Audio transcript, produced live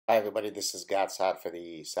Hi everybody, this is Saad for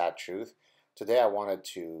the Sad Truth. Today I wanted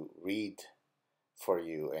to read for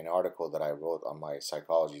you an article that I wrote on my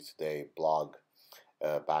Psychology Today blog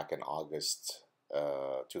back in August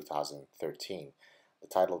 2013. The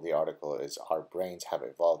title of the article is "Our Brains Have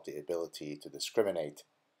Evolved the Ability to Discriminate.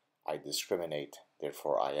 I discriminate,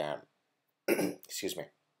 therefore I am." Excuse me.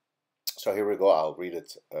 So here we go, I'll read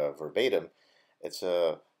it verbatim. It's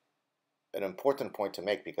an important point to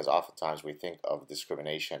make because oftentimes we think of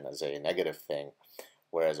discrimination as a negative thing,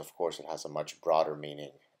 whereas of course it has a much broader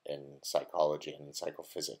meaning in psychology and in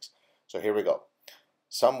psychophysics. So here we go.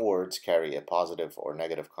 Some words carry a positive or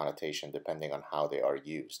negative connotation depending on how they are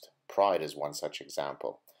used. Pride is one such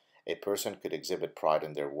example. A person could exhibit pride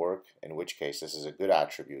in their work, in which case this is a good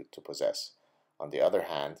attribute to possess. On the other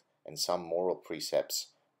hand, in some moral precepts,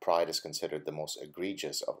 pride is considered the most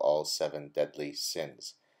egregious of all 7 deadly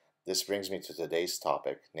sins. This brings me to today's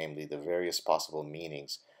topic, namely the various possible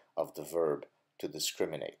meanings of the verb to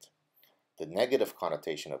discriminate. The negative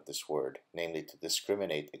connotation of this word, namely to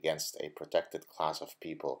discriminate against a protected class of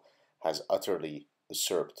people, has utterly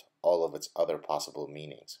usurped all of its other possible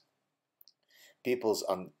meanings. People's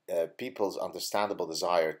understandable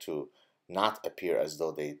desire to not appear as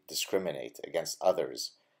though they discriminate against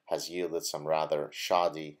others has yielded some rather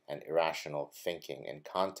shoddy and irrational thinking in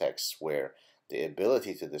contexts where the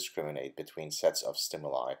ability to discriminate between sets of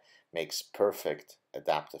stimuli makes perfect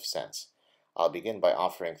adaptive sense. I'll begin by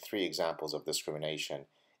offering 3 examples of discrimination,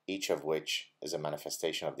 each of which is a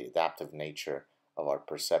manifestation of the adaptive nature of our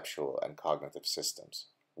perceptual and cognitive systems.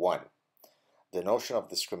 1. The notion of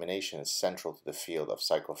discrimination is central to the field of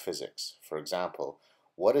psychophysics. For example,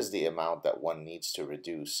 what is the amount that one needs to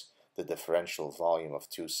reduce the differential volume of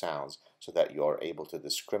 2 sounds so that you are able to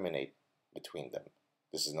discriminate between them?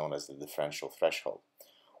 This is known as the differential threshold.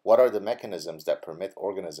 What are the mechanisms that permit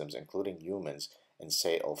organisms, including humans, in,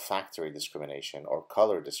 say, olfactory discrimination or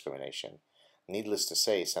color discrimination? Needless to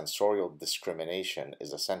say, sensorial discrimination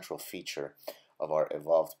is a central feature of our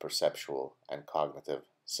evolved perceptual and cognitive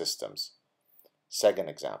systems. Second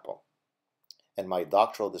example. In my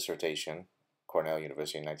doctoral dissertation, Cornell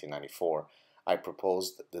University in 1994, I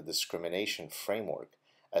proposed the discrimination framework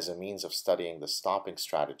as a means of studying the stopping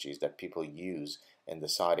strategies that people use in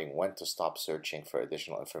deciding when to stop searching for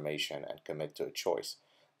additional information and commit to a choice.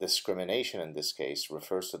 Discrimination in this case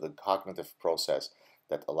refers to the cognitive process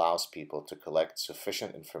that allows people to collect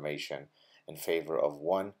sufficient information in favor of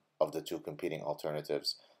one of the 2 competing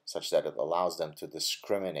alternatives, such that it allows them to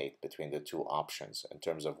discriminate between the 2 options in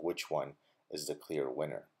terms of which one is the clear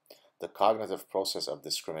winner. The cognitive process of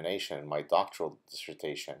discrimination in my doctoral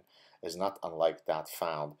dissertation is not unlike that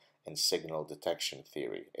found in signal detection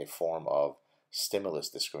theory, a form of stimulus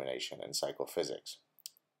discrimination in psychophysics.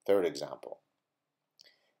 Third example.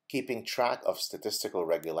 Keeping track of statistical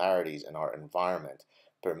regularities in our environment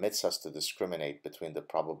permits us to discriminate between the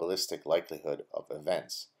probabilistic likelihood of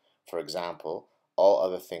events. For example, all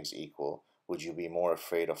other things equal, would you be more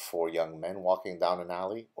afraid of 4 young men walking down an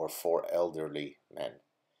alley or 4 elderly men?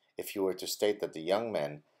 If you were to state that the young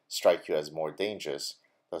men strike you as more dangerous,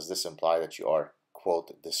 does this imply that you are,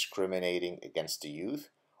 quote, discriminating against the youth?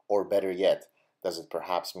 Or better yet, does it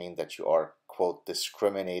perhaps mean that you are, quote,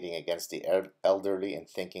 discriminating against the elderly and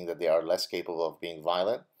thinking that they are less capable of being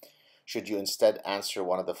violent? Should you instead answer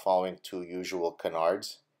one of the following 2 usual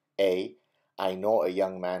canards? A. I know a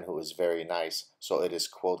young man who is very nice, so it is,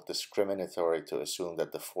 quote, discriminatory to assume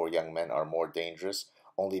that the 4 young men are more dangerous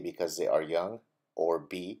only because they are young. Or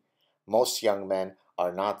B. Most young men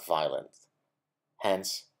are not violent.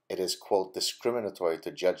 Hence, it is, quote, discriminatory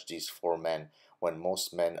to judge these 4 men when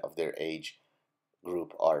most men of their age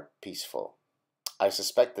group are peaceful. I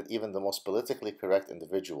suspect that even the most politically correct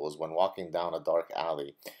individuals, when walking down a dark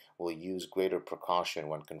alley, will use greater precaution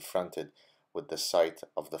when confronted with the sight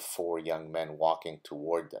of the 4 young men walking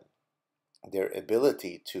toward them. Their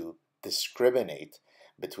ability to discriminate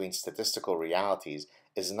between statistical realities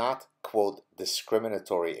is not, quote,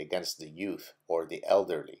 discriminatory against the youth or the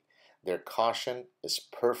elderly. Their caution is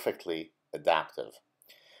perfectly adaptive.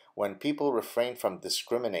 When people refrain from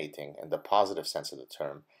discriminating in the positive sense of the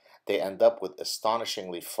term, they end up with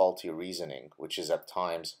astonishingly faulty reasoning, which is at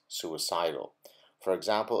times suicidal. For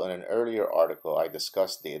example, in an earlier article, I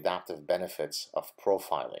discussed the adaptive benefits of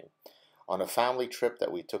profiling. On a family trip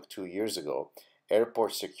that we took 2 years ago,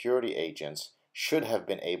 airport security agents should have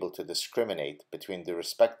been able to discriminate between the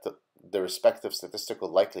respective statistical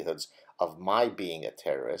likelihoods of my being a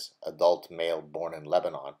terrorist, adult male born in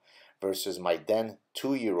Lebanon, versus my then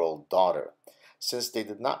 2-year-old daughter. Since they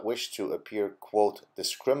did not wish to appear, quote,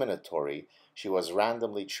 discriminatory, she was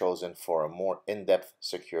randomly chosen for a more in-depth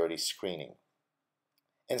security screening.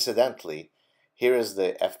 Incidentally, here is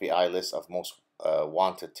the FBI list of most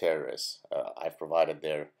wanted terrorists. I've provided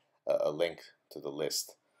there a link to the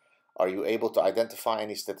list. Are you able to identify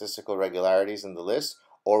any statistical regularities in the list,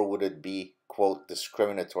 or would it be, quote,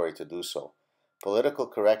 discriminatory to do so? Political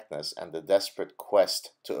correctness and the desperate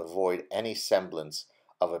quest to avoid any semblance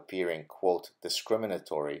of appearing, quote,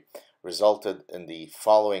 discriminatory resulted in the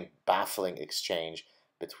following baffling exchange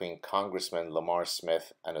between Congressman Lamar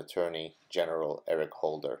Smith and Attorney General Eric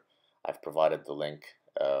Holder. I've provided the link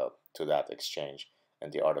to that exchange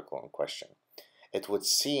in the article in question. It would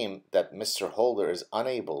seem that Mr. Holder is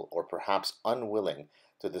unable or perhaps unwilling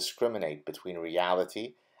to discriminate between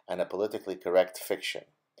reality and a politically correct fiction.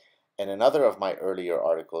 In another of my earlier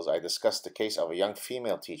articles, I discussed the case of a young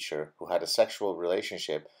female teacher who had a sexual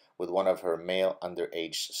relationship with one of her male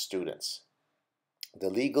underage students. The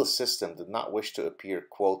legal system did not wish to appear,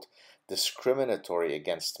 quote, discriminatory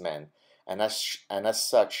against men, and as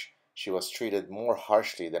such, she was treated more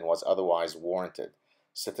harshly than was otherwise warranted.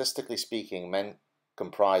 Statistically speaking, men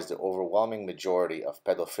comprise the overwhelming majority of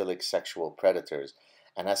pedophilic sexual predators,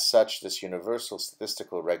 and as such, this universal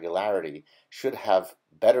statistical regularity should have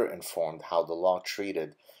better informed how the law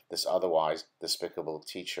treated this otherwise despicable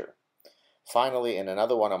teacher. Finally, in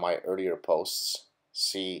another one of my earlier posts,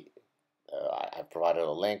 I've provided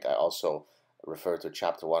a link. I also refer to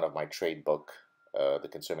chapter 1 of my trade book, The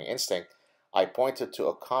Consuming Instinct. I pointed to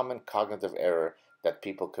a common cognitive error that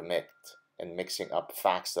people commit in mixing up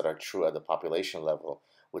facts that are true at the population level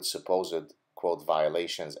with supposed, quote,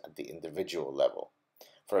 violations at the individual level.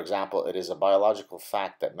 For example, it is a biological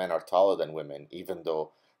fact that men are taller than women, even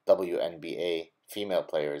though WNBA female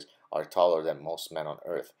players are taller than most men on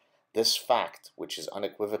Earth. This fact, which is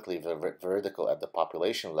unequivocally veridical at the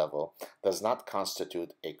population level, does not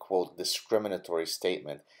constitute a, quote, discriminatory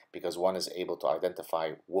statement because one is able to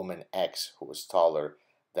identify woman X who is taller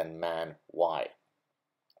than man Y.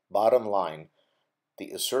 Bottom line, the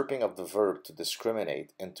usurping of the verb to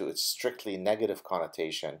discriminate into its strictly negative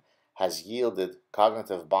connotation has yielded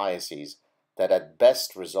cognitive biases that at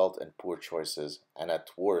best result in poor choices and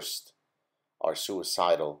at worst are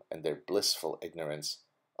suicidal in their blissful ignorance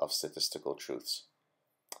of statistical truths.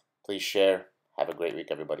 Please share. Have a great week,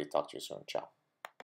 everybody. Talk to you soon. Ciao.